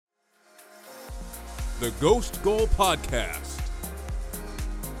the Ghost Goal Podcast.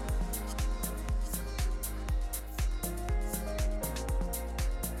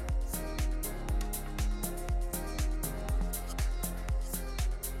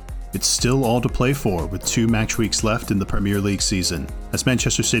 It's still all to play for with 2 match weeks left in the Premier League season, as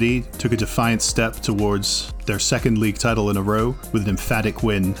Manchester City took a defiant step towards their second league title in a row with an emphatic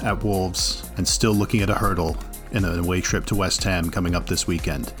win at Wolves and still looking at a hurdle in an away trip to West Ham coming up this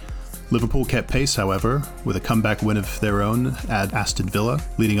weekend. Liverpool kept pace, however, with a comeback win of their own at Aston Villa,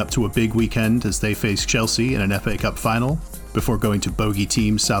 leading up to a big weekend as they face Chelsea in an FA Cup final, before going to bogey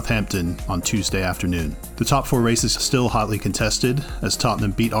team Southampton on Tuesday afternoon. The top 4 race is still hotly contested, as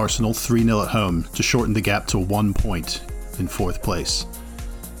Tottenham beat Arsenal 3-0 at home to shorten the gap to 1 point in 4th place.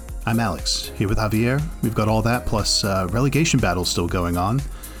 I'm Alex, here with Javier. We've got all that, plus relegation battles still going on.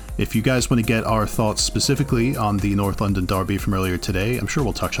 If you guys want to get our thoughts specifically on the North London derby from earlier today, I'm sure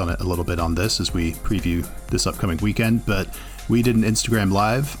we'll touch on it a little bit on this as we preview this upcoming weekend, but we did an Instagram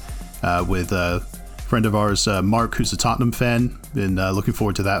live with friend of ours, Mark, who's a Tottenham fan. Been looking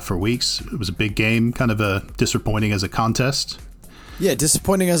forward to that for weeks. It was a big game, kind of disappointing as a contest. Yeah,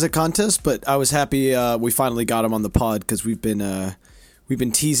 disappointing as a contest, but I was happy we finally got him on the pod because we've been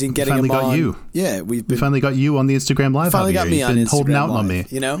teasing getting him on. Finally got you. Yeah, we finally got you on the Instagram live. Finally got me You've on been Instagram holding out live, on me.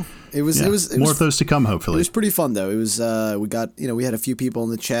 You know, it was more of those to come. Hopefully, it was pretty fun though. It was we got we had a few people in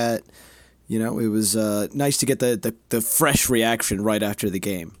the chat. You know, it was nice to get the fresh reaction right after the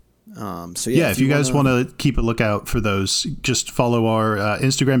game. If you guys want to keep a lookout for those, just follow our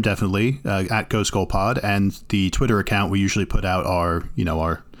Instagram definitely at Ghost Goal Pod, and the Twitter account. We usually put out our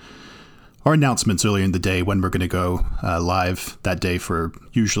announcements earlier in the day when we're going to go live that day for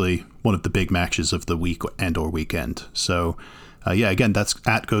usually one of the big matches of the week and or weekend. So again, that's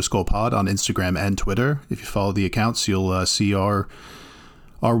at Ghost Goal Pod on Instagram and Twitter. If you follow the accounts, you'll see our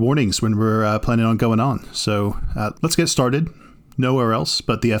warnings when we're planning on going on. So let's get started. Nowhere else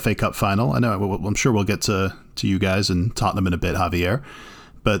but the FA Cup final. I know I'm sure we'll get to you guys and Tottenham in a bit, Javier.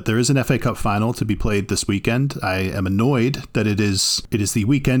 But there is an FA Cup final to be played this weekend. I am annoyed that it is the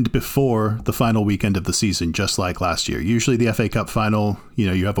weekend before the final weekend of the season, just like last year. Usually the FA Cup final,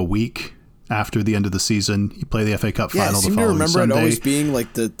 you have a week after the end of the season. You play the FA Cup final the following Sunday. I seem to remember it always being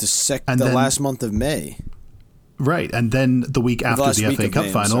like the last month of May. Right, and then the week after the FA Cup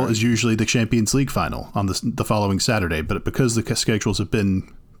final is usually the Champions League final on the following Saturday. But because the schedules have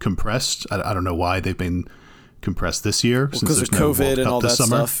been compressed, I don't know why they've been compressed this year. Because of COVID and all that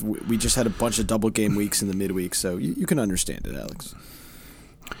stuff, we just had a bunch of double game weeks in the midweek, so you can understand it, Alex.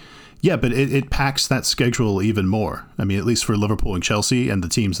 Yeah, but it packs that schedule even more. I mean, at least for Liverpool and Chelsea and the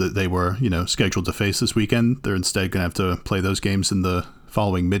teams that they were, scheduled to face this weekend, they're instead going to have to play those games in the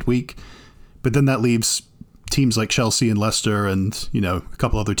following midweek. But then that leaves teams like Chelsea and Leicester and, a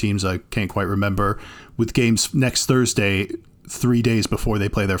couple other teams I can't quite remember with games next Thursday, 3 days before they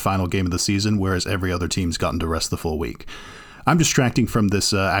play their final game of the season, whereas every other team's gotten to rest the full week. I'm distracting from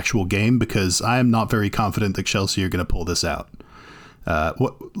this actual game because I am not very confident that Chelsea are going to pull this out.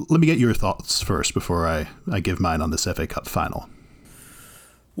 Let me get your thoughts first before I give mine on this FA Cup final.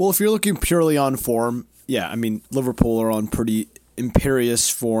 Well, if you're looking purely on form, I mean, Liverpool are on pretty imperious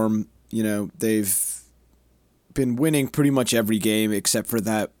form. They've been winning pretty much every game except for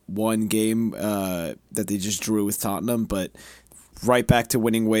that one game that they just drew with Tottenham, but right back to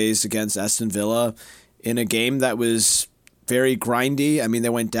winning ways against Aston Villa in a game that was very grindy. I mean, they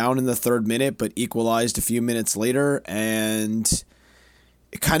went down in the 3rd minute, but equalized a few minutes later, and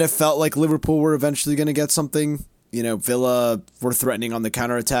it kind of felt like Liverpool were eventually going to get something. Villa were threatening on the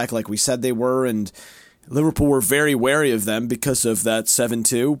counterattack like we said they were, and Liverpool were very wary of them because of that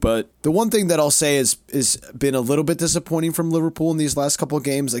 7-2. But the one thing that I'll say is been a little bit disappointing from Liverpool in these last couple of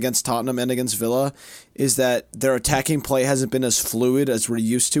games against Tottenham and against Villa is that their attacking play hasn't been as fluid as we're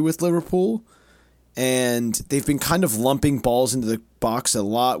used to with Liverpool. And they've been kind of lumping balls into the box a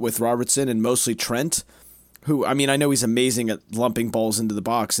lot with Robertson and mostly Trent, who, I mean, I know he's amazing at lumping balls into the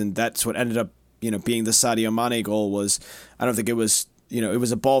box, and that's what ended up, being the Sadio Mane goal was, I don't think it was, it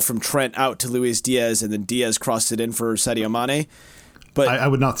was a ball from Trent out to Luis Diaz, and then Diaz crossed it in for Sadio Mane. But I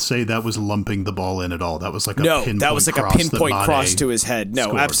would not say that was lumping the ball in at all. That was like a pinpoint cross to his head. No,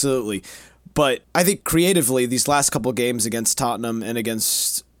 scored. Absolutely. But I think creatively, these last couple games against Tottenham and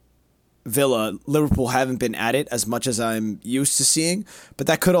against Villa, Liverpool haven't been at it as much as I'm used to seeing. But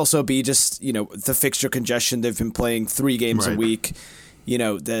that could also be just, the fixture congestion. They've been playing 3 games a week.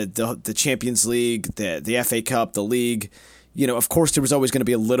 The Champions League, the FA Cup, the league. Of course, there was always going to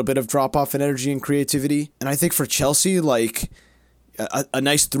be a little bit of drop-off in energy and creativity. And I think for Chelsea, like a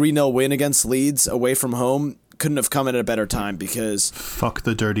nice 3-0 win against Leeds away from home couldn't have come at a better time because fuck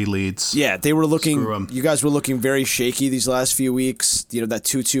the dirty Leeds. Yeah, they were looking. Screw 'em. You guys were looking very shaky these last few weeks. You know, that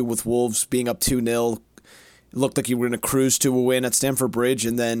 2-2 with Wolves being up 2-0. It looked like you were going to cruise to a win at Stamford Bridge,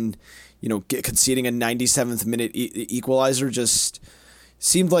 and then, you know, conceding a 97th minute equalizer just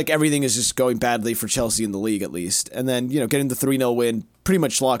seemed like everything is just going badly for Chelsea in the league, at least. And then, you know, getting the 3-0 win pretty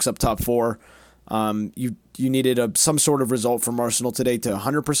much locks up top four. You needed some sort of result from Arsenal today to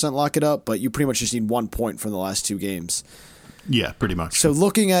 100% lock it up, but you pretty much just need 1 point from the last two games. Yeah, pretty much. So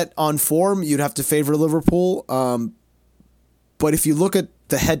looking at on form, you'd have to favor Liverpool. But if you look at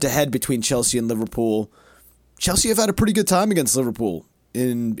the head-to-head between Chelsea and Liverpool, Chelsea have had a pretty good time against Liverpool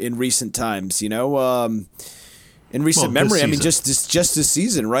in recent times. You know, in recent memory. I mean, just this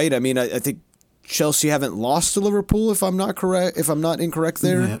season, right? I mean, I think Chelsea haven't lost to Liverpool, if I'm not incorrect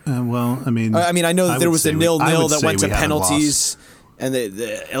there. Yeah, I mean, I know that there was a 0-0 that went to penalties, lost. And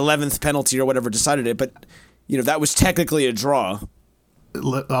the 11th penalty or whatever decided it. But you know, that was technically a draw.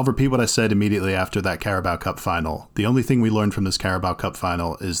 I'll repeat what I said immediately after that Carabao Cup final. The only thing we learned from this Carabao Cup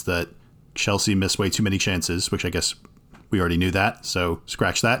final is that Chelsea missed way too many chances, which I guess we already knew that, so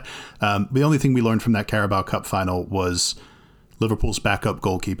scratch that. The only thing we learned from that Carabao Cup final was Liverpool's backup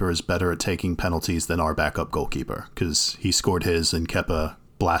goalkeeper is better at taking penalties than our backup goalkeeper, because he scored his and Kepa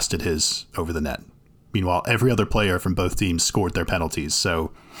blasted his over the net. Meanwhile, every other player from both teams scored their penalties,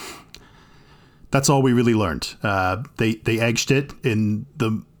 so that's all we really learned. They edged it in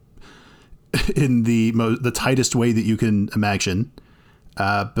the tightest way that you can imagine.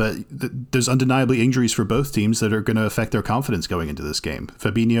 But there's undeniably injuries for both teams that are going to affect their confidence going into this game.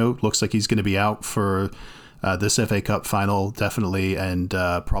 Fabinho looks like he's going to be out for this FA Cup final, definitely, and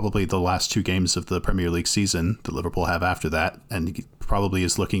probably the last two games of the Premier League season that Liverpool have after that. And he probably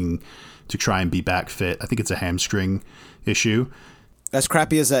is looking to try and be back fit. I think it's a hamstring issue. As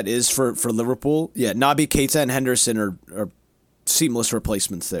crappy as that is for Liverpool, yeah, Naby Keita and Henderson are seamless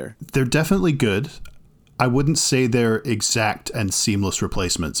replacements there. They're definitely good. I wouldn't say they're exact and seamless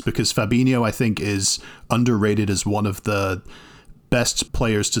replacements because Fabinho, I think, is underrated as one of the best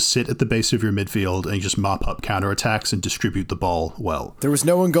players to sit at the base of your midfield and just mop up counterattacks and distribute the ball well. There was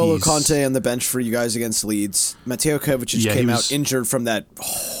no N'Golo Kanté on the bench for you guys against Leeds. Mateo Kovacic came out injured from that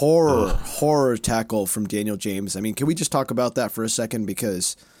horror tackle from Daniel James. I mean, can we just talk about that for a second?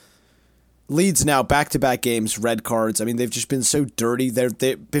 Because Leeds now, back-to-back games, red cards. I mean, they've just been so dirty.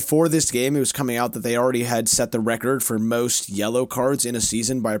 Before this game, it was coming out that they already had set the record for most yellow cards in a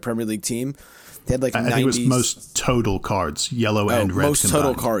season by a Premier League team. They had like 90s. I think it was most total cards, yellow and red most combined.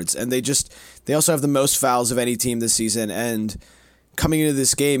 Total cards. And they also have the most fouls of any team this season. And coming into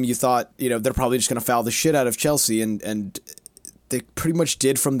this game, you thought, you know, they're probably just going to foul the shit out of Chelsea. And they pretty much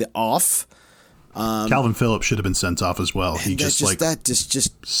did from the off. Calvin Phillips should have been sent off as well. He just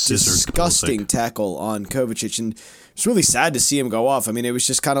disgusting tackle on Kovacic, and it's really sad to see him go off. I mean, it was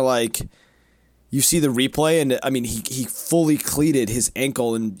just kind of like you see the replay, and I mean, he fully cleated his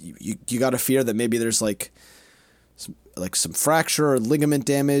ankle, and you got to fear that maybe there's like some fracture or ligament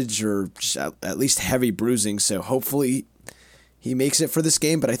damage or just at least heavy bruising. So hopefully he makes it for this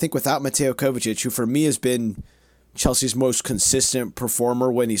game. But I think without Mateo Kovacic, who for me has been Chelsea's most consistent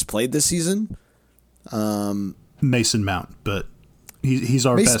performer when he's played this season. Mason Mount, but he's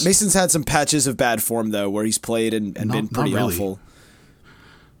our best. Mason's had some patches of bad form though, where he's played and been pretty awful.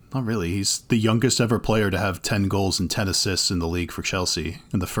 Not really. He's the youngest ever player to have 10 goals and 10 assists in the league for Chelsea,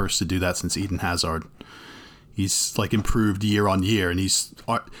 and the first to do that since Eden Hazard. He's like improved year on year, and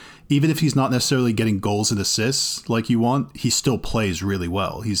even if he's not necessarily getting goals and assists like you want, he still plays really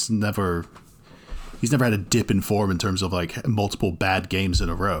well. He's never had a dip in form in terms of like multiple bad games in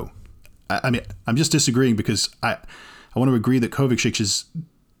a row. I mean, I'm just disagreeing because I want to agree that Kovacic is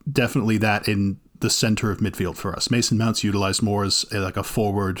definitely that in the center of midfield for us. Mason Mount's utilized more as like a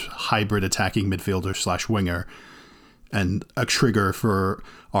forward hybrid attacking midfielder / winger and a trigger for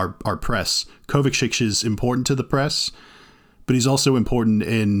our press. Kovacic is important to the press, but he's also important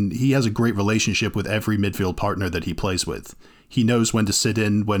he has a great relationship with every midfield partner that he plays with. He knows when to sit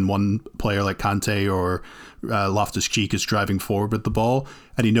in when one player like Kanté or Loftus-Cheek is driving forward with the ball,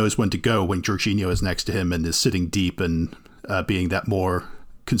 and he knows when to go when Jorginho is next to him and is sitting deep and being that more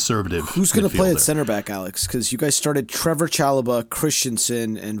conservative. Who's going to play at center back, Alex? Because you guys started Trevor Chalobah,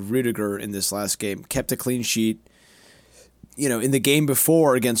 Christensen, and Rudiger in this last game. Kept a clean sheet. You know, in the game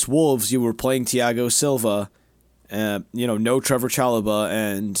before against Wolves, you were playing Thiago Silva, No Trevor Chalobah,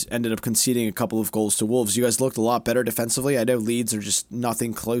 and ended up conceding a couple of goals to Wolves. You guys looked a lot better defensively. I know Leeds are just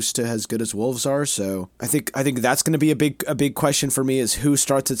nothing close to as good as Wolves are, so I think that's going to be a big question for me is who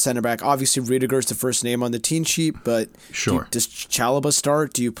starts at center back. Obviously, Rudiger's the first name on the team sheet, but sure. Does Chalobah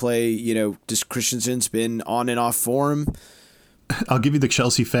start? Do you play? Does Christensen's been on and off form? I'll give you the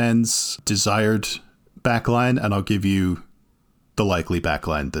Chelsea fans' desired backline, and I'll give you the likely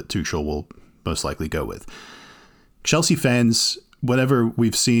backline that Tuchel will most likely go with. Chelsea fans, whenever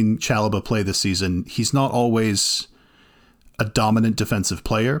we've seen Chalobah play this season, he's not always a dominant defensive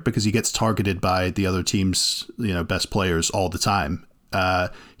player because he gets targeted by the other team's best players all the time.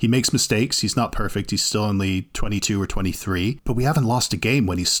 He makes mistakes. He's not perfect. He's still only 22 or 23, but we haven't lost a game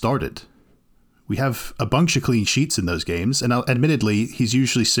when he's started. We have a bunch of clean sheets in those games, and admittedly, he's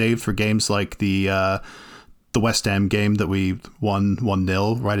usually saved for games like the West Ham game that we won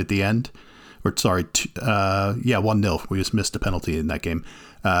 1-0 right at the end. 1-0. We just missed a penalty in that game.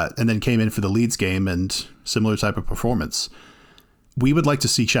 And then came in for the Leeds game and similar type of performance. We would like to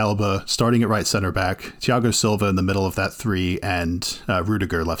see Chalobah starting at right center back, Thiago Silva in the middle of that three, and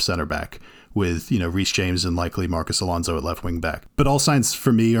Rudiger left center back with, Reece James and likely Marcus Alonso at left wing back. But all signs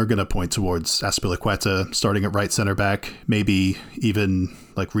for me are going to point towards Azpilicueta starting at right center back, maybe even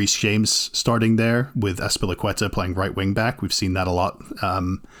like Reece James starting there with Azpilicueta playing right wing back. We've seen that a lot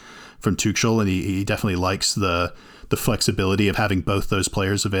from Tuchel, and he definitely likes the flexibility of having both those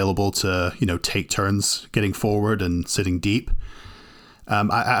players available to, take turns getting forward and sitting deep.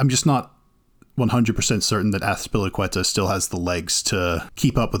 I'm just not 100% certain that Azpilicueta still has the legs to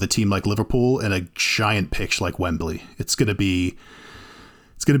keep up with a team like Liverpool in a giant pitch like Wembley. It's going to be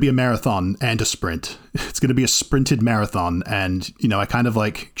a marathon and a sprint. It's going to be a sprinted marathon. And, I kind of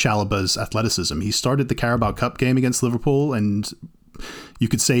like Chalobah's athleticism. He started the Carabao Cup game against Liverpool, and you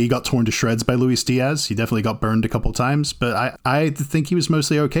could say he got torn to shreds by Luis Diaz. He definitely got burned a couple times, but I think he was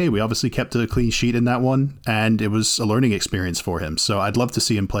mostly okay. We obviously kept a clean sheet in that one, and it was a learning experience for him. So I'd love to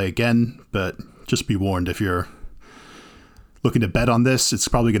see him play again, but just be warned, if you're looking to bet on this, it's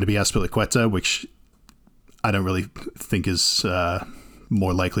probably going to be Azpilicueta, which I don't really think is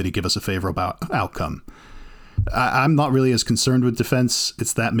more likely to give us a favorable outcome. I'm not really as concerned with defense.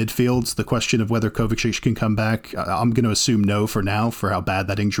 It's that midfield. The question of whether Kovacic can come back, I'm going to assume no for now, for how bad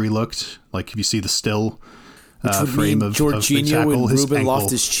that injury looked. Like if you see the still frame of Jorginho and Ruben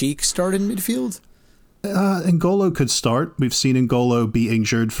Loftus-Cheek start in midfield? N'Golo could start. We've seen N'Golo be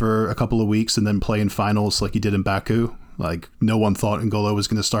injured for a couple of weeks and then play in finals like he did in Baku. Like no one thought N'Golo was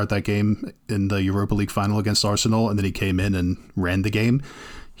going to start that game in the Europa League final against Arsenal, and then he came in and ran the game.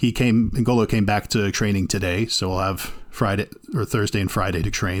 N'Golo came back to training today, so we'll have Thursday and Friday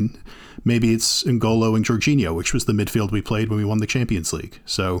to train. Maybe it's N'Golo and Jorginho, which was the midfield we played when we won the Champions League.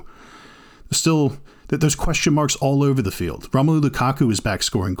 So there's question marks all over the field. Romelu Lukaku is back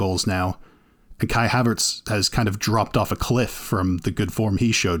scoring goals now, and Kai Havertz has kind of dropped off a cliff from the good form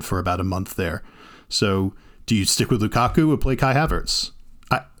he showed for about a month there. So do you stick with Lukaku or play Kai Havertz?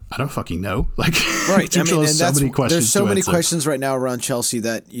 I don't fucking know. Right. There's so many questions right now around Chelsea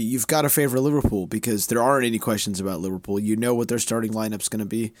that you've got to favor Liverpool because there aren't any questions about Liverpool. You know what their starting lineup's going to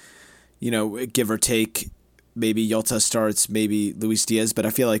be. Give or take, maybe Jota starts, maybe Luis Diaz, but I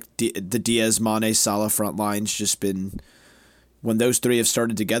feel like the Diaz, Mane, Salah front line's just been, when those three have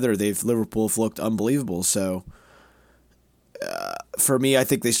started together, Liverpool have looked unbelievable. So for me, I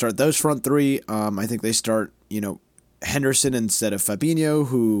think they start those front three. I think they start, Henderson instead of Fabinho,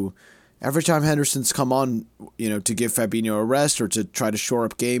 who every time Henderson's come on, to give Fabinho a rest or to try to shore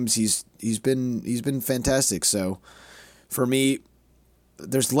up games, he's been fantastic. So for me,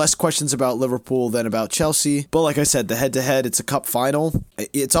 there's less questions about Liverpool than about Chelsea. But like I said, the head-to-head, it's a cup final.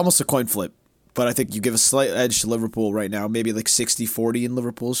 It's almost a coin flip. But I think you give a slight edge to Liverpool right now, maybe like 60-40 in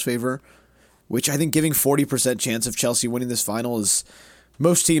Liverpool's favor, which I think giving 40% chance of Chelsea winning this final is,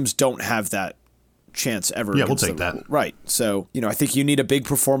 most teams don't have that chance ever. Yeah, we'll take that. Right. So, I think you need a big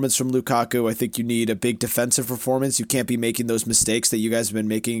performance from Lukaku. I think you need a big defensive performance. You can't be making those mistakes that you guys have been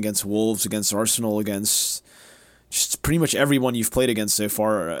making against Wolves, against Arsenal, against just pretty much everyone you've played against so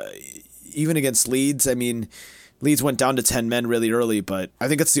far. Even against Leeds. I mean, Leeds went down to 10 men really early, but I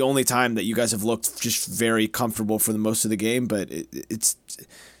think it's the only time that you guys have looked just very comfortable for the most of the game, but it's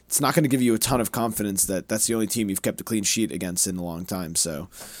not going to give you a ton of confidence that that's the only team you've kept a clean sheet against in a long time. So,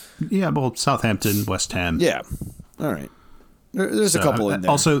 yeah, well, Southampton, West Ham. Yeah. All right. There's a couple in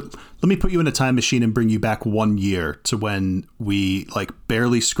there. Also, let me put you in a time machine and bring you back 1 year to when we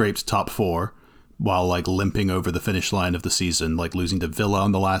barely scraped top four while limping over the finish line of the season, losing to Villa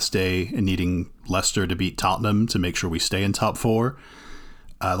on the last day and needing Leicester to beat Tottenham to make sure we stay in top four.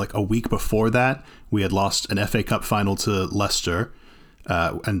 like a week before that, we had lost an FA Cup final to Leicester,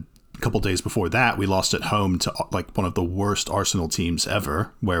 and a couple days before that, we lost at home to like one of the worst Arsenal teams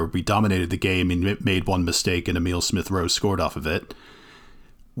ever, where we dominated the game and made one mistake and Emile Smith-Rowe scored off of it.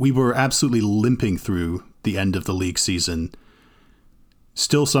 We were absolutely limping through the end of the league season,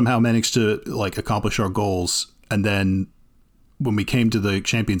 still somehow managed to like accomplish our goals. And then when we came to the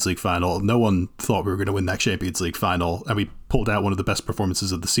Champions League final, no one thought we were going to win that Champions League final, and we pulled out one of the best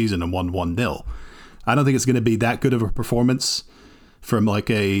performances of the season and won 1-0. I don't think it's going to be that good of a performance from like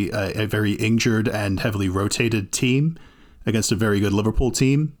a very injured and heavily rotated team against a very good Liverpool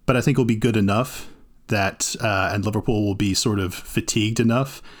team, but I think it'll be good enough that and Liverpool will be sort of fatigued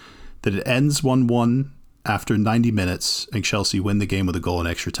enough that it ends 1-1 after 90 minutes and Chelsea win the game with a goal in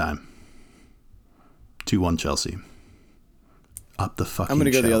extra time. 2-1 Chelsea. Up the fucking I'm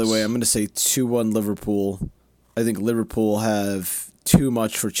going to go the other Chels. way. I'm going to say 2-1 Liverpool. I think Liverpool have too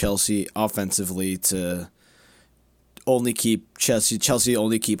much for Chelsea offensively to only keep Chelsea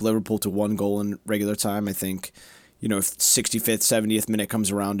only keep Liverpool to 1 goal in regular time. I think, if 65th, 70th minute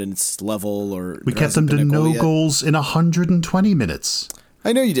comes around and it's level, or We kept them to no goals in 120 minutes.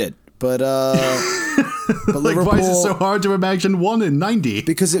 I know you did, but but Like, Liverpool, why is it so hard to imagine 1 in 90?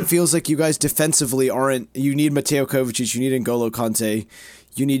 because it feels like you guys defensively aren't. You need Mateo Kovacic, you need N'Golo Kante,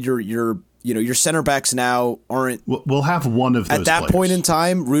 you need your center backs now aren't. We'll have one of those At that players. point in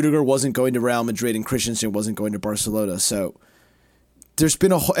time, Rudiger wasn't going to Real Madrid and Christensen wasn't going to Barcelona. So there's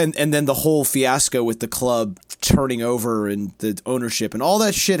been and then the whole fiasco with the club turning over and the ownership and all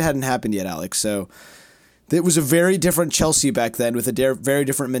that shit hadn't happened yet, Alex. So it was a very different Chelsea back then with a very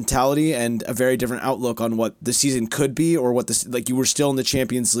different mentality and a very different outlook on what the season could be, or what like you were still in the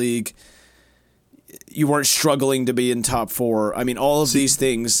Champions League. You weren't struggling to be in top 4. I mean, all of these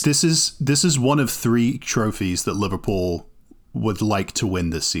things. This is one of 3 trophies that Liverpool would like to win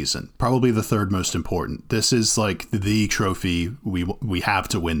this season. Probably the third most important. This is like the trophy we have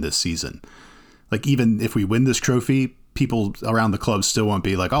to win this season. Like, even if we win this trophy, people around the club still won't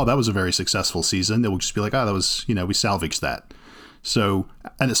be like, oh, that was a very successful season. They will just be like, oh, that was, we salvaged that. So,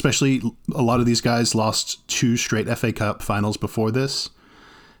 and especially a lot of these guys lost 2 straight FA Cup finals before this.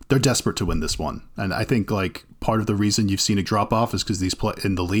 They're desperate to win this one. And I think like part of the reason you've seen a drop off is because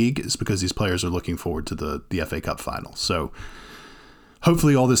in the league is because these players are looking forward to the FA Cup final. So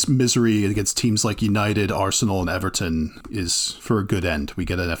hopefully all this misery against teams like United, Arsenal, and Everton is for a good end. We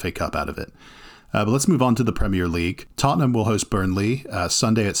get an FA Cup out of it. But let's move on to the Premier League. Tottenham will host Burnley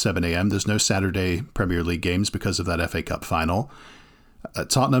Sunday at 7 a.m. There's no Saturday Premier League games because of that FA Cup final.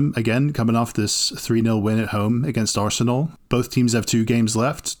 Tottenham, again, coming off this 3-0 win at home against Arsenal. Both teams have 2 games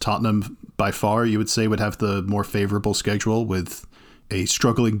left. Tottenham, by far, you would say, would have the more favorable schedule, with a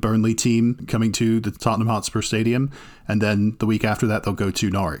struggling Burnley team coming to the Tottenham Hotspur Stadium. And then the week after that, they'll go to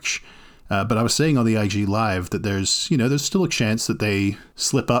Norwich. But I was saying on the IG Live that there's still a chance that they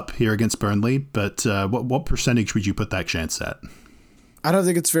slip up here against Burnley. But what percentage would you put that chance at? I don't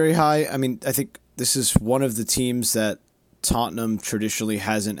think it's very high. I mean, I think this is one of the teams that Tottenham traditionally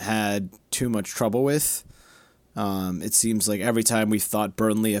hasn't had too much trouble with. It seems like every time we thought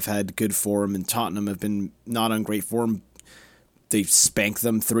Burnley have had good form and Tottenham have been not on great form, they spank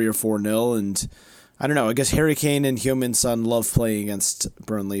them 3 or 4-0. And I don't know, I guess Harry Kane and Heung-min Son love playing against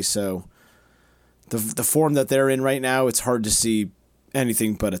Burnley. So the form that they're in right now, it's hard to see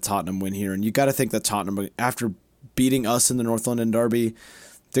anything but a Tottenham win here. And you got to think that Tottenham, after beating us in the North London Derby,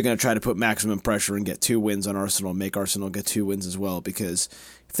 they're going to try to put maximum pressure and get 2 wins on Arsenal, make Arsenal get 2 wins as well. Because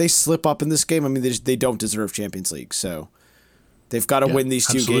if they slip up in this game, I mean, they don't deserve Champions League. So they've got to win these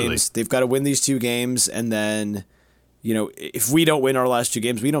 2 games. They've got to win these 2 games, and then, if we don't win our last 2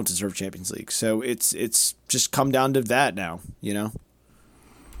 games, we don't deserve Champions League. So it's just come down to that now.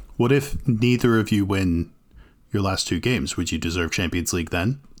 What if neither of you win your last 2 games? Would you deserve Champions League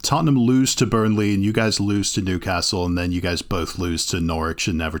then? Tottenham lose to Burnley and you guys lose to Newcastle, and then you guys both lose to Norwich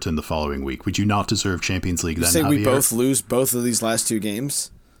and Everton the following week. Would you not deserve Champions League then, Javier? We both lose both of these last 2 games?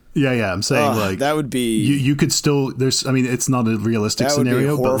 Yeah. I'm saying that would be... You could still... it's not a realistic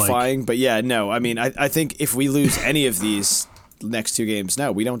scenario. That would be horrifying, but yeah, no. I mean, I think if we lose any of these next 2 games,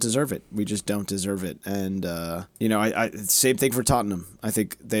 no, we don't deserve it. We just don't deserve it. And, same thing for Tottenham. I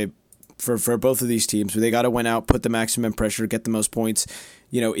think for both of these teams, they got to win out, put the maximum pressure, get the most points.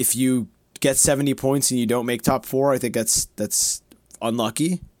 If you get 70 points and you don't make top 4, I think that's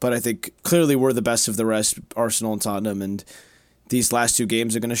unlucky. But I think clearly we're the best of the rest, Arsenal and Tottenham, and these last 2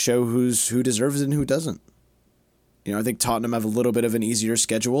 games are going to show who deserves it and who doesn't. I think Tottenham have a little bit of an easier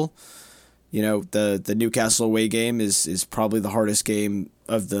schedule. The Newcastle away game is probably the hardest game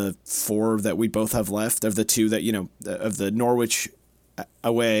of the 4 that we both have left, of the 2 that, of the Norwich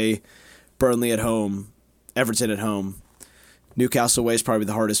away, Burnley at home, Everton at home. Newcastle away is probably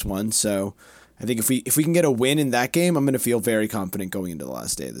the hardest one. So I think if we can get a win in that game, I'm going to feel very confident going into the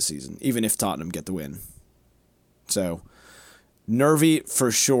last day of the season, even if Tottenham get the win. So nervy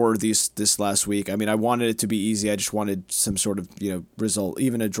for sure this last week. I mean, I wanted it to be easy. I just wanted some sort of, result.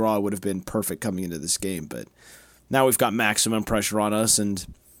 Even a draw would have been perfect coming into this game. But now we've got maximum pressure on us. And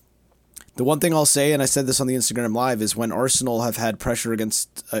the one thing I'll say, and I said this on the Instagram Live, is when Arsenal have had pressure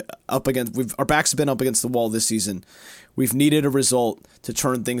our backs have been up against the wall this season. We've needed a result to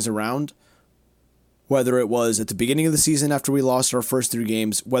turn things around. Whether it was at the beginning of the season after we lost our first 3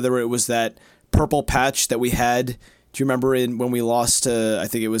 games, whether it was that purple patch that we had. Do you remember when we lost to, I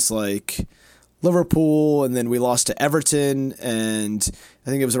think it was like Liverpool, and then we lost to Everton, and I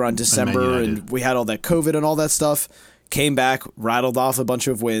think it was around December, and we had all that COVID and all that stuff. Came back, rattled off a bunch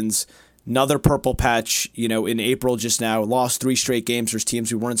of wins. Another purple patch, in April just now, lost 3 straight games versus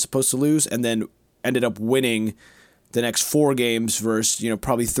teams we weren't supposed to lose, and then ended up winning the next 4 games versus,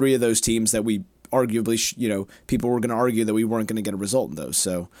 probably 3 of those teams that we arguably, people were going to argue that we weren't going to get a result in those.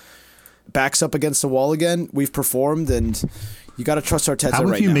 So backs up against the wall again. We've performed, and you got to trust Arteta How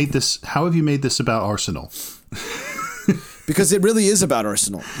have you made this about Arsenal? Because it really is about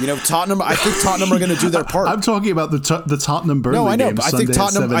Arsenal. Tottenham. I think Tottenham are going to do their part. I'm talking about the Tottenham Burnley. No, I know. Game But I think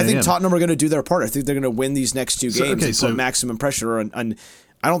Tottenham are going to do their part. I think they're going to win these next 2 games and put maximum pressure on. And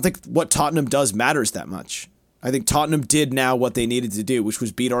I don't think what Tottenham does matters that much. I think Tottenham did now what they needed to do, which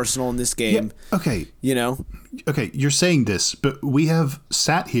was beat Arsenal in this game. Yeah, okay. Okay, you're saying this, but we have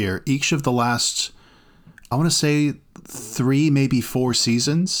sat here each of the last, I want to say 3, maybe 4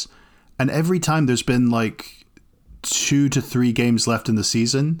 seasons, and every time there's been like 2 to 3 games left in the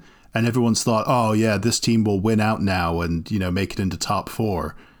season, and everyone's thought, oh yeah, this team will win out now and, make it into top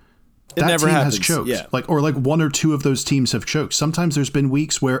 4. That never team happens. Has choked. Yeah. Or 1 or 2 of those teams have choked. Sometimes there's been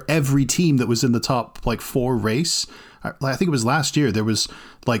weeks where every team that was in the top 4 race, I think it was last year, there was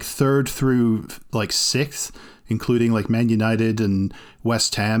 3rd through 6th, including Man United and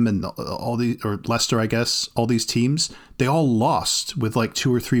West Ham and all these, or Leicester, I guess, all these teams. They all lost with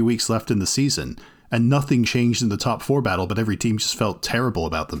 2 or 3 weeks left in the season, and nothing changed in the top 4 battle, but every team just felt terrible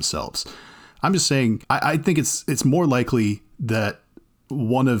about themselves. I'm just saying, I think it's more likely that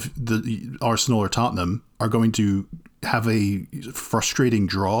one of the Arsenal or Tottenham are going to have a frustrating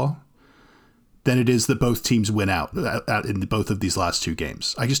draw than it is that both teams win out in both of these last 2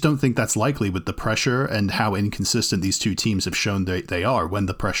 games. I just don't think that's likely with the pressure and how inconsistent these 2 teams have shown they are when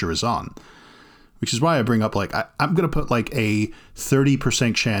the pressure is on. Which is why I bring up, I'm going to put a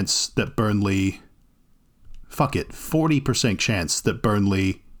 30% chance that Burnley, 40% chance that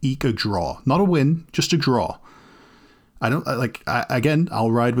Burnley eke a draw. Not a win, just a draw.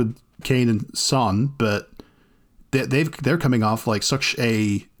 I'll ride with Kane and Son, but they're coming off such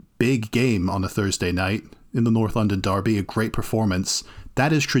a big game on a Thursday night in the North London derby, a great performance.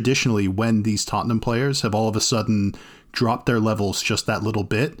 That is traditionally when these Tottenham players have all of a sudden dropped their levels just that little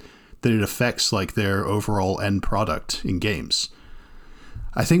bit, that it affects their overall end product in games.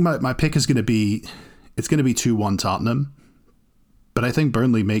 I think my pick is going to be, it's going to be 2-1 Tottenham, but I think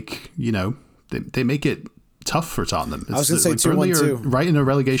Burnley make it tough for Tottenham. I was going to say 2-1 too. Right in a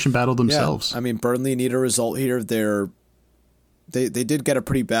relegation battle themselves. Yeah. I mean, Burnley need a result here. They did get a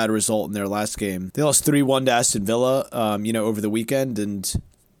pretty bad result in their last game. They lost 3-1 to Aston Villa, over the weekend, and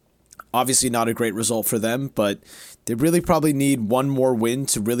obviously not a great result for them, but they really probably need one more win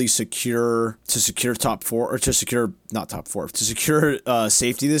to really secure top 4, or to secure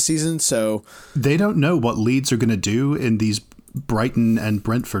safety this season. So they don't know what Leeds are going to do in these Brighton and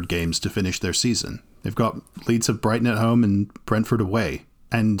Brentford games to finish their season. They've got Leeds of Brighton at home and Brentford away.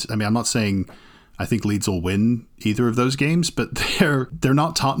 And I mean, I'm not saying I think Leeds will win either of those games, but they're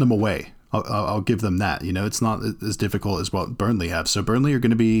not Tottenham away. I'll give them that. It's not as difficult as what Burnley have. So Burnley are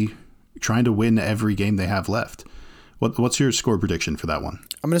going to be trying to win every game they have left. What's your score prediction for that one?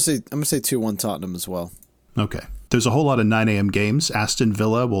 I'm gonna say 2-1 Tottenham as well. Okay. There's a whole lot of 9 a.m. games. Aston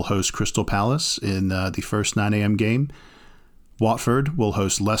Villa will host Crystal Palace in the first 9 a.m. game. Watford will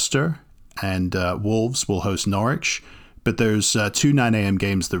host Leicester, and Wolves will host Norwich. But there's 2 9 a.m.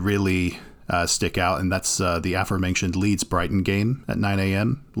 games that really stick out, and that's the aforementioned Leeds-Brighton game at 9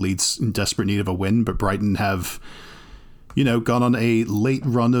 a.m. Leeds in desperate need of a win, but Brighton have, gone on a late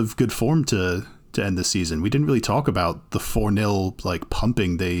run of good form to end the season. We didn't really talk about the 4-0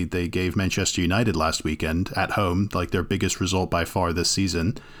 pumping they gave Manchester United last weekend at home, their biggest result by far this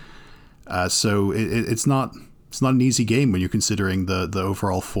season. So it's not an easy game when you're considering the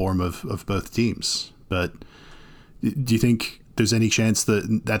overall form of both teams. But do you think there's any chance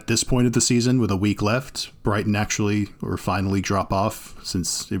that at this point of the season, with a week left, Brighton actually or finally drop off,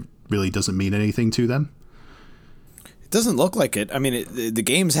 since it really doesn't mean anything to them? It doesn't look like it. I mean, the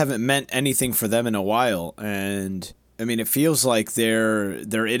games haven't meant anything for them in a while, and I mean, it feels like they're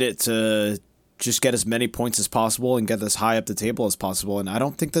in it to just get as many points as possible and get as high up the table as possible. And I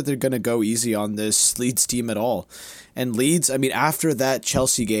don't think that they're going to go easy on this Leeds team at all. And Leeds, I mean, after that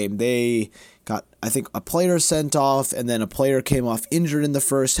Chelsea game, they got, I think, a player sent off, and then a player came off injured in the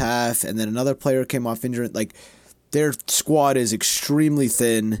first half, and then another player came off injured. Like, their squad is extremely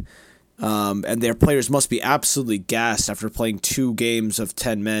thin, and their players must be absolutely gassed after playing 2 games of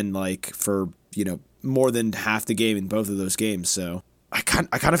 10 men, like, for, more than half the game in both of those games. So I kind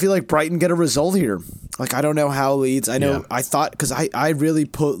of feel like Brighton get a result here. Like, I don't know how Leeds. I know. Yeah. I thought, because I really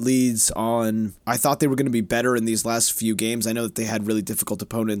put Leeds on. I thought they were going to be better in these last few games. I know that they had really difficult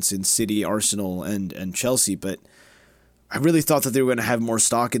opponents in City, Arsenal, and Chelsea, but I really thought that they were going to have more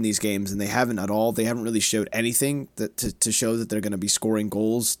stock in these games, and they haven't at all. They haven't really showed anything to show that they're going to be scoring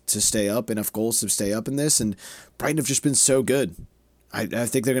goals to stay up, enough goals to stay up in this. And Brighton have just been so good. I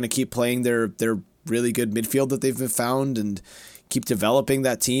think they're going to keep playing their really good midfield that they've found, and keep developing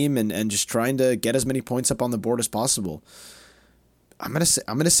that team and just trying to get as many points up on the board as possible. I'm gonna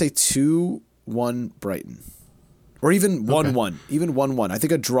say 2-1 Brighton, or even 1-1, even 1-1. I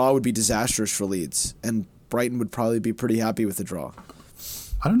think a draw would be disastrous for Leeds, and Brighton would probably be pretty happy with the draw.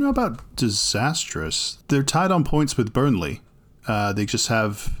 I don't know about disastrous. They're tied on points with Burnley. They just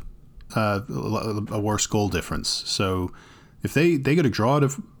have a worse goal difference. So if they get a draw out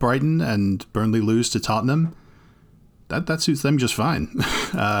of Brighton and Burnley lose to Tottenham, that suits them just fine.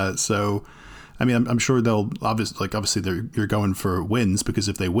 So, I mean, I'm sure they'll obviously you're going for wins, because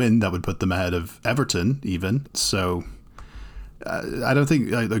if they win, that would put them ahead of Everton even. So, I don't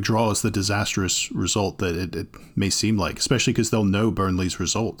think a draw is the disastrous result that it may seem like, especially because they'll know Burnley's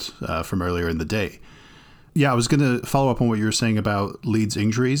result from earlier in the day. Yeah, I was going to follow up on what you were saying about Leeds'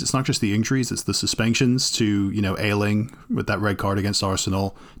 injuries. It's not just the injuries, it's the suspensions to, Ayling with that red card against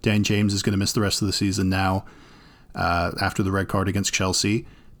Arsenal. Dan James is going to miss the rest of the season now. After the red card against Chelsea,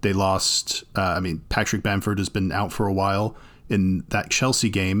 they lost. Patrick Bamford has been out for a while. In that Chelsea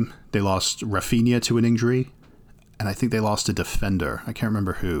game, they lost Rafinha to an injury, and I think they lost a defender. I can't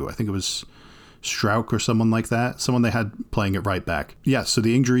remember who. I think it was Strauch or someone like that. Someone they had playing at right back. Yeah, so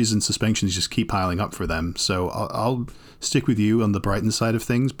the injuries and suspensions just keep piling up for them. So I'll stick with you on the Brighton side of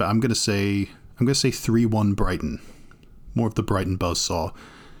things, but I'm gonna say 3-1 Brighton. More of the Brighton buzzsaw.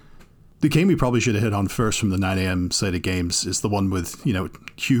 The game we probably should have hit on first from the 9 a.m. slate of games is the one with,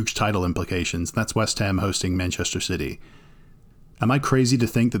 huge title implications. That's West Ham hosting Manchester City. Am I crazy to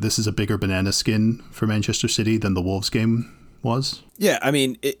think that this is a bigger banana skin for Manchester City than the Wolves game was? Yeah, I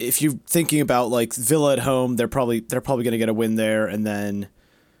mean, if you're thinking about like Villa at home, they're probably going to get a win there, and then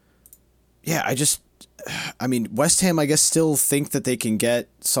West Ham, I guess, still think that they can get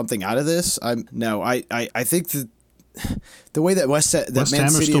something out of this. I think that the way that West Ham are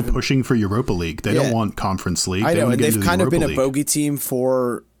still pushing for Europa League. They don't want Conference League. I know, and they've kind of been a bogey team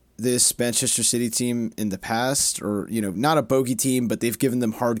for this Manchester City team in the past, or, not a bogey team, but they've given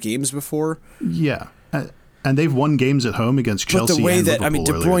them hard games before. Yeah. And they've won games at home against Chelsea. But the way and that, Liverpool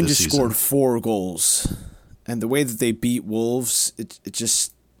De Bruyne just season. scored 4 goals, and the way that they beat Wolves,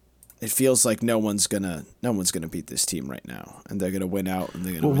 it feels like no one's gonna beat this team right now, and they're gonna win out. And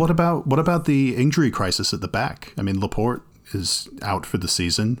they're gonna. Well, what about the injury crisis at the back? I mean, Laporte is out for the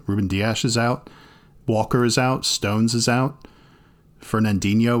season. Ruben Dias is out. Walker is out. Stones is out.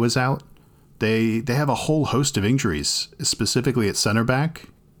 Fernandinho is out. They have a whole host of injuries, specifically at center back.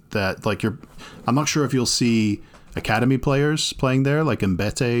 That I'm not sure if you'll see academy players playing there, like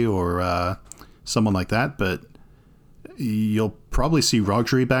Mbete or someone like that, but you'll probably see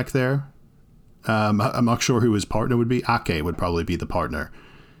Rodri back there. I'm not sure who his partner would be. Ake would probably be the partner.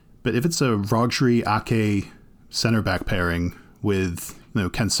 But if it's a Rodri-Ake center back pairing with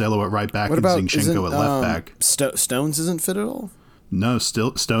Cancelo at right back and Zinchenko at left back. Stones isn't fit at all? No,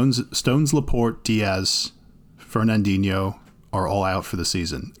 still Stones, Laporte, Diaz, Fernandinho are all out for the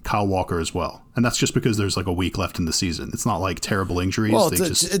season. Kyle Walker as well. And that's just because there's a week left in the season. It's not like terrible injuries. Well,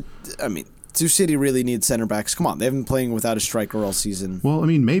 do City really need center backs? Come on, they've been playing without a striker all season. Well, I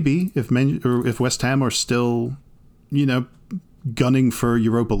mean, maybe if West Ham are still, gunning for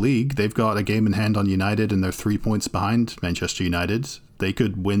Europa League, they've got a game in hand on United and they're 3 points behind Manchester United. They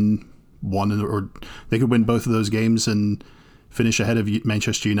could win one, or they could win both of those games and finish ahead of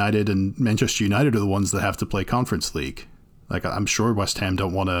Manchester United, and Manchester United are the ones that have to play Conference League. I'm sure West Ham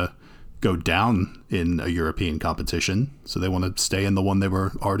don't want to go down in a European competition, so they want to stay in the one they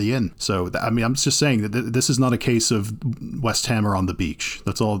were already in. So, I mean, I'm just saying that this is not a case of West Ham are on the beach.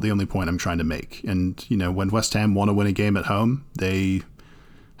 That's all, the only point I'm trying to make. And, you know, when West Ham want to win a game at home, they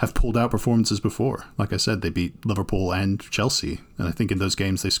have pulled out performances beleaguered. Like I said, they beat Liverpool and Chelsea. And I think in those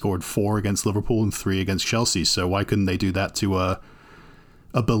games they scored 4 against Liverpool and 3 against Chelsea. So why couldn't they do that to a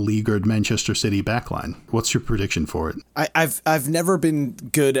beleaguered Manchester City backline? What's your prediction for it? I've never been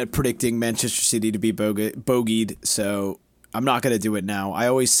good at predicting Manchester City to be bogeyed, so I'm not going to do it now. I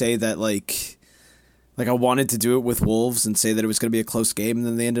always say that like I wanted to do it with Wolves and say that it was going to be a close game, and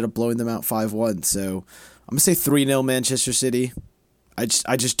then they ended up blowing them out 5-1. So I'm going to say 3-0 Manchester City. I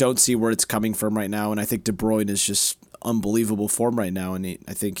just don't see where it's coming from right now, and I think De Bruyne is just unbelievable form right now, and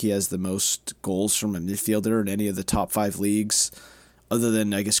I think he has the most goals from a midfielder in any of the top 5 leagues, other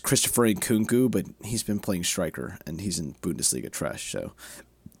than, I guess, Christopher Nkunku, but he's been playing striker, and he's in Bundesliga trash. So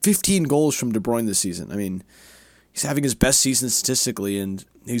 15 goals from De Bruyne this season. I mean, he's having his best season statistically, and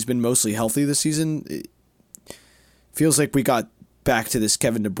he's been mostly healthy this season. It feels like we got back to this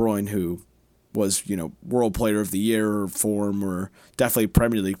Kevin De Bruyne who was, you know, World Player of the Year form, or definitely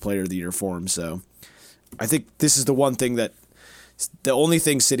Premier League Player of the Year form. So I think this is the one thing that the only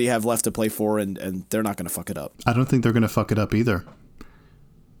thing City have left to play for, and they're not going to fuck it up. I don't think they're going to fuck it up either.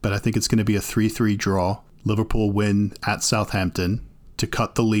 But I think it's going to be a 3-3 draw. Liverpool win at Southampton to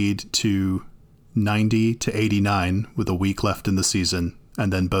cut the lead to 90 to 89 with a week left in the season.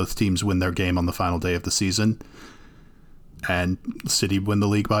 And then both teams win their game on the final day of the season. And City win the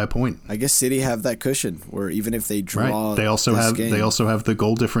league by a point. I guess City have that cushion where even if they draw, right. They also have the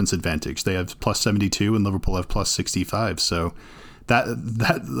goal difference advantage. They have plus 72 and Liverpool have plus 65. So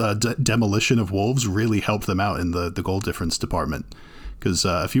that demolition of Wolves really helped them out in the goal difference department. Because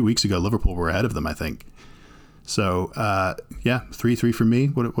a few weeks ago, Liverpool were ahead of them, I think. So, 3-3 for me.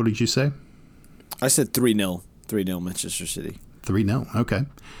 What did you say? I said 3-0. 3-0 Manchester City. 3-0, okay.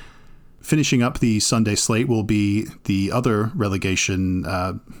 Finishing up the Sunday slate will be the other relegation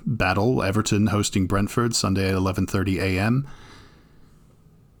battle, Everton hosting Brentford, Sunday at 11:30 a.m.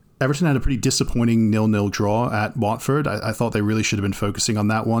 Everton had a pretty disappointing 0-0 draw at Watford. I thought they really should have been focusing on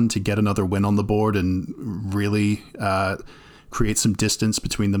that one to get another win on the board and really create some distance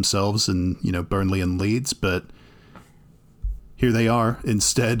between themselves and, you know, Burnley and Leeds. But here they are.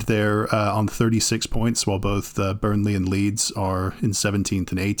 Instead, they're on 36 points, while both Burnley and Leeds are in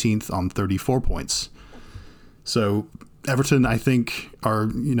 17th and 18th on 34 points. So Everton, I think, are,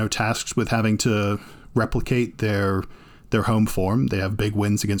 you know, tasked with having to replicate their home form. They have big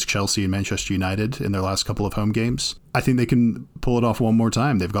wins against Chelsea and Manchester United in their last couple of home games. I think they can pull it off one more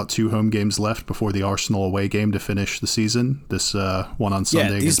time. They've got 2 home games left before the Arsenal away game to finish the season. This one on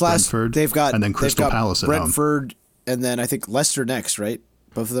Sunday against Brentford, and then Crystal Palace at home. Brentford, and then I think Leicester next, right?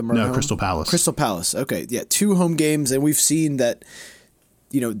 Both of them are home? Crystal Palace. Crystal Palace. Okay, yeah, 2 home games, and we've seen that,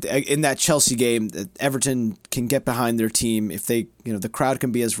 you know, in that Chelsea game, that Everton can get behind their team. If they, you know, the crowd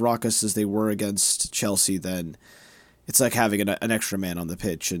can be as raucous as they were against Chelsea, then it's like having an extra man on the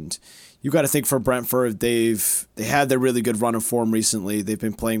pitch. And you got to think for Brentford, they had their really good run of form recently. They've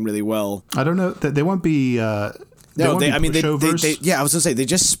been playing really well. I don't know that they won't be. I was gonna say they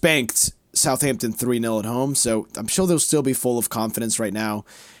just spanked Southampton 3-0 at home, so I'm sure they'll still be full of confidence right now.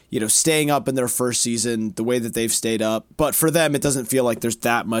 You know, staying up in their first season, the way that they've stayed up. But for them, it doesn't feel like there's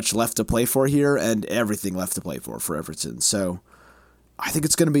that much left to play for here, and everything left to play for Everton. So I think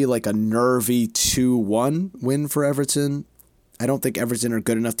it's going to be like a nervy 2-1 win for Everton. I don't think Everton are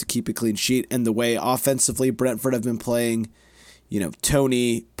good enough to keep a clean sheet. And the way offensively Brentford have been playing, you know,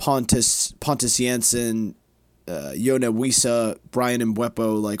 Tony, Pontus Janssen, Yona Wissa, Brian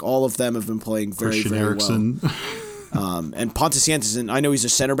Mbeumo, like all of them have been playing very, Christian very Eriksen. well. And Pontus Janssen, I know he's a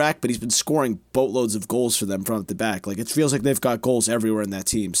center back, but he's been scoring boatloads of goals for them from the back. Like, it feels like they've got goals everywhere in that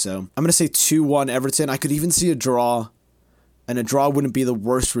team. So I'm going to say 2-1 Everton. I could even see a draw. And a draw wouldn't be the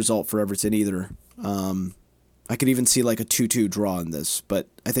worst result for Everton either. I could even see like a 2-2 draw in this, but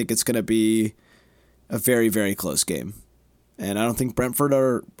I think it's going to be a very, very close game. And I don't think Brentford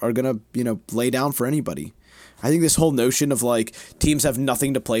are going to, you know, lay down for anybody. I think this whole notion of like teams have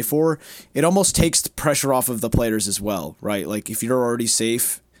nothing to play for, it almost takes the pressure off of the players as well, right? Like if you're already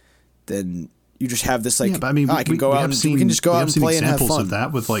safe, then you just have this like, yeah, but I mean, we can just go out and play and have fun. Examples of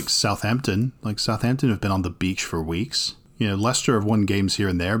that with like Southampton. Like Southampton have been on the beach for weeks. You know, Leicester have won games here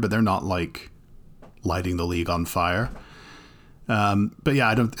and there, but they're not like lighting the league on fire. But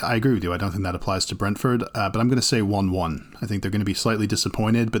yeah, I agree with you. I don't think that applies to Brentford. But I'm going to say 1-1. I think they're going to be slightly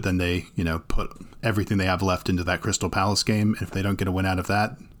disappointed, but then they, you know, put everything they have left into that Crystal Palace game. If they don't get a win out of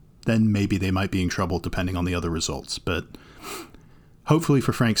that, then maybe they might be in trouble depending on the other results. But hopefully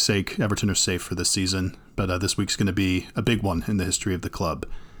for Frank's sake, Everton are safe for this season, but this week's going to be a big one in the history of the club.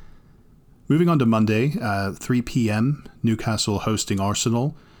 Moving on to Monday, 3 p.m., Newcastle hosting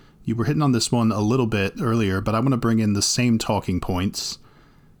Arsenal. You were hitting on this one a little bit earlier, but I want to bring in the same talking points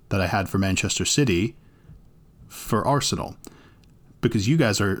that I had for Manchester City for Arsenal, because you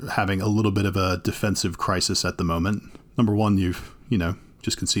guys are having a little bit of a defensive crisis at the moment. Number one, you've,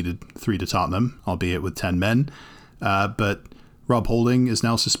 just conceded 3 to Tottenham, albeit with 10 men. But Rob Holding is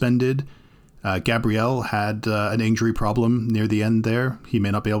now suspended. Gabriel had an injury problem near the end there. He may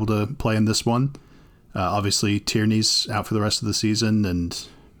not be able to play in this one. Obviously, Tierney's out for the rest of the season, and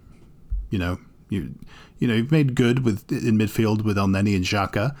you've made good in midfield with Elneny and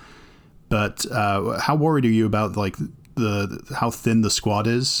Xhaka. But how worried are you about how thin the squad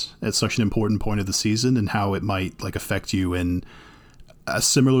is at such an important point of the season, and how it might affect you in a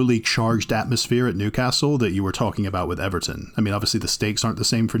similarly charged atmosphere at Newcastle that you were talking about with Everton? I mean, obviously the stakes aren't the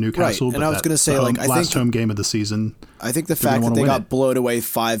same for Newcastle, right. And but I was going to say, I last think home game of the season, I think the fact that they got blown away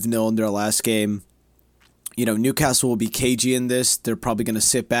 5-0 in their last game, Newcastle will be cagey in this. They're probably going to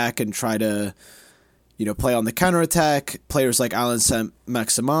sit back and try to, play on the counterattack. Players like Alan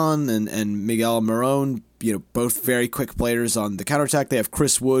Saint-Maximin and Miguel Marón, both very quick players on the counterattack. They have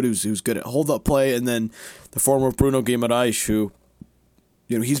Chris Wood, who's good at hold-up play, and then the former Bruno Guimaraes, who,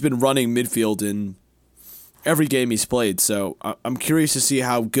 he's been running midfield in every game he's played. So I'm curious to see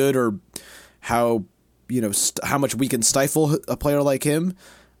how good or how, how much we can stifle a player like him,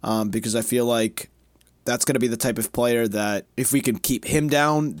 because I feel like that's going to be the type of player that if we can keep him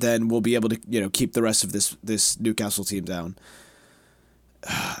down, then we'll be able to, keep the rest of this Newcastle team down.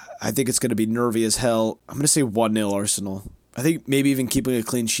 I think it's going to be nervy as hell. I'm going to say 1-0 Arsenal. I think maybe even keeping a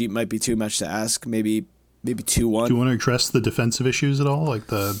clean sheet might be too much to ask. Maybe 2-1. Do you want to address the defensive issues at all, like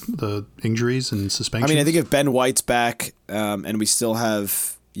the injuries and suspensions? I mean, I think if Ben White's back, and we still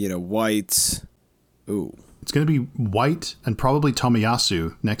have, White. Ooh. It's going to be White and probably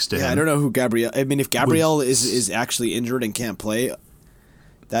Tomiyasu next to him. Yeah, I don't know who Gabriel... I mean, if Gabriel is actually injured and can't play,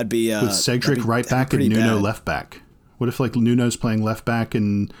 that'd be... with Cedric right back and Nuno left back. What if Nuno's playing left back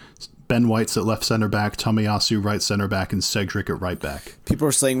and Ben White's at left center back, Tomiyasu right center back, and Cedric at right back? People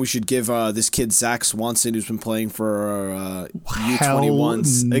are saying we should give this kid Zach Swanson, who's been playing for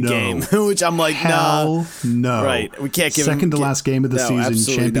U21s, a game, which I'm like, Hell no. Right, we can't give second to last game of the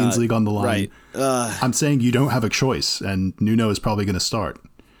season, Champions League on the line. Right. I'm saying you don't have a choice, and Nuno is probably going to start.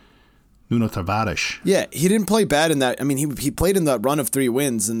 Nuno Tavares. Yeah, he didn't play bad in that. I mean, he played in that run of 3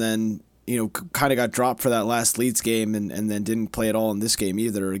 wins, and then kind of got dropped for that last Leeds game, and then didn't play at all in this game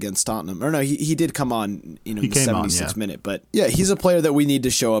either against Tottenham. Or no, he did come on, in the 76th minute. But yeah, he's a player that we need to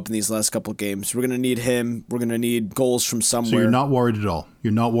show up in these last couple of games. We're going to need him. We're going to need goals from somewhere. So you're not worried at all?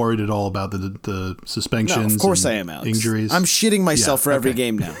 You're not worried at all about the suspensions? No, of course I am, Alex. Injuries? I'm shitting myself for every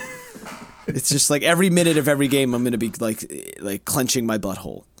game now. It's just every minute of every game I'm going to be like clenching my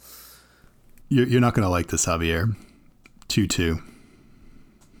butthole. You're not going to like this, Javier. 2-2.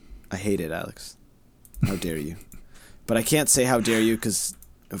 I hate it, Alex. How dare you? But I can't say how dare you because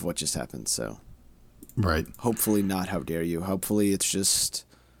of what just happened. So, right. Hopefully not how dare you. Hopefully it's just,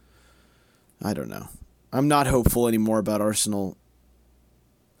 I don't know. I'm not hopeful anymore about Arsenal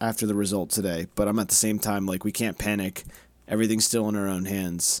after the result today. But I'm at the same time we can't panic. Everything's still in our own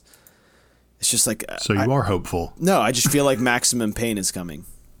hands. It's just So you are hopeful? No, I just feel like maximum pain is coming.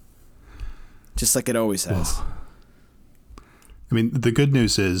 Just like it always has. I mean, the good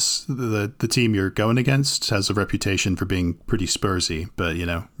news is the team you're going against has a reputation for being pretty Spursy, but,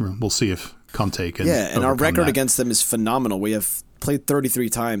 we'll see if Conte can and our record against them is phenomenal. We have played 33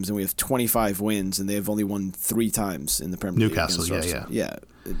 times, and we have 25 wins, and they have only won 3 times in the Premier League. Newcastle, yeah.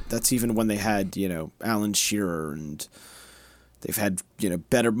 That's even when they had, Alan Shearer, and they've had,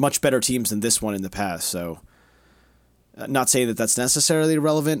 much better teams than this one in the past. So, not saying that that's necessarily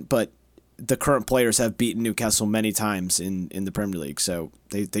relevant, but the current players have beaten Newcastle many times in the Premier League, so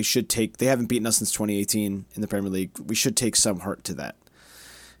they should take. They haven't beaten us since 2018 in the Premier League. We should take some heart to that,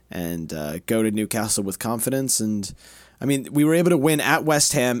 and go to Newcastle with confidence. And I mean, we were able to win at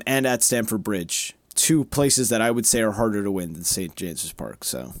West Ham and at Stamford Bridge, 2 places that I would say are harder to win than St. James's Park.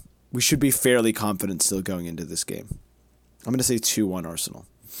 So we should be fairly confident still going into this game. I'm going to say 2-1 Arsenal.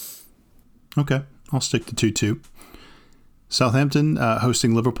 Okay, I'll stick to 2-2. Southampton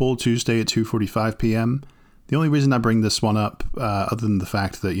hosting Liverpool Tuesday at 2:45 p.m. The only reason I bring this one up, other than the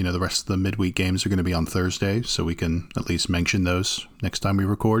fact that, the rest of the midweek games are going to be on Thursday, so we can at least mention those next time we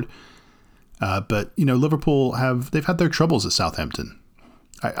record. But, Liverpool they've had their troubles at Southampton.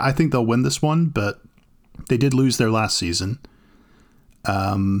 I think they'll win this one, but they did lose their last season.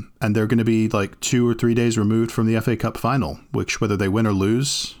 And they're going to be like 2 or 3 days removed from the FA Cup final, which whether they win or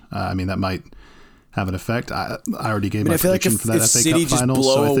lose, that might have an effect. I already gave my prediction for that FA City Cup final. If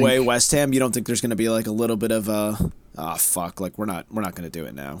City just blow away West Ham, you don't think there's going to be like a little bit of like we're not going to do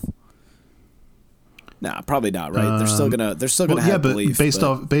it now. Nah, probably not, right? They're still gonna have belief. Based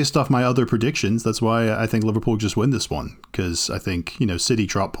off my other predictions, that's why I think Liverpool just win this one, because I think City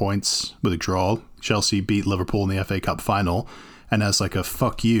drop points with a draw. Chelsea beat Liverpool in the FA Cup final, and as like a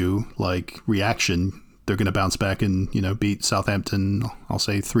fuck you reaction, they're gonna bounce back and beat Southampton. I'll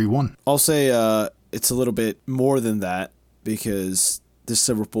say 3-1. I'll say it's a little bit more than that because this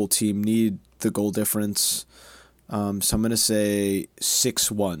Liverpool team need the goal difference. So I'm gonna say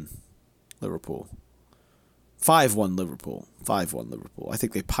 6-1 Liverpool. 5-1 Liverpool. 5-1 Liverpool. I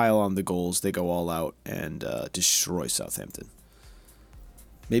think they pile on the goals, they go all out, and destroy Southampton.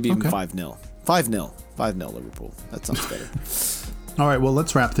 Maybe even 5-0. 5-0. 5-0 Liverpool. That sounds better. All right, well,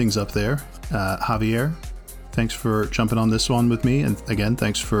 let's wrap things up there. Javier, thanks for jumping on this one with me. And again,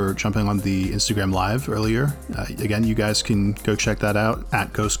 thanks for jumping on the Instagram Live earlier. Again, you guys can go check that out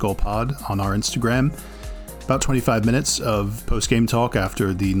at Ghost Goal Pod on our Instagram. About 25 minutes of post-game talk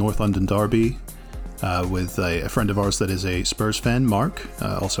after the North London derby. With a friend of ours that is a Spurs fan, Mark.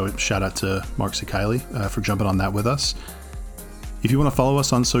 Also, shout out to Mark Sikaili for jumping on that with us. If you want to follow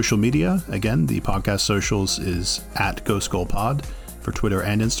us on social media, again, the podcast socials is at Ghost Goal Pod for Twitter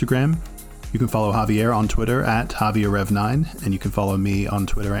and Instagram. You can follow Javier on Twitter at JavierRev9, and you can follow me on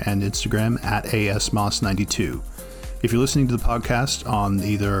Twitter and Instagram at ASMoss92. If you're listening to the podcast on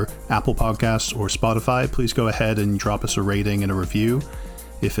either Apple Podcasts or Spotify, please go ahead and drop us a rating and a review.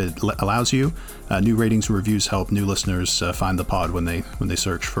 If it allows you, new ratings and reviews help new listeners find the pod when they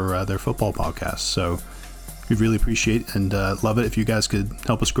search for their football podcast. So we'd really appreciate and love it if you guys could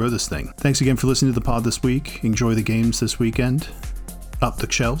help us grow this thing. Thanks again for listening to the pod this week. Enjoy the games this weekend. Up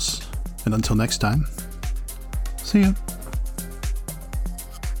the shelves. And until next time, see ya.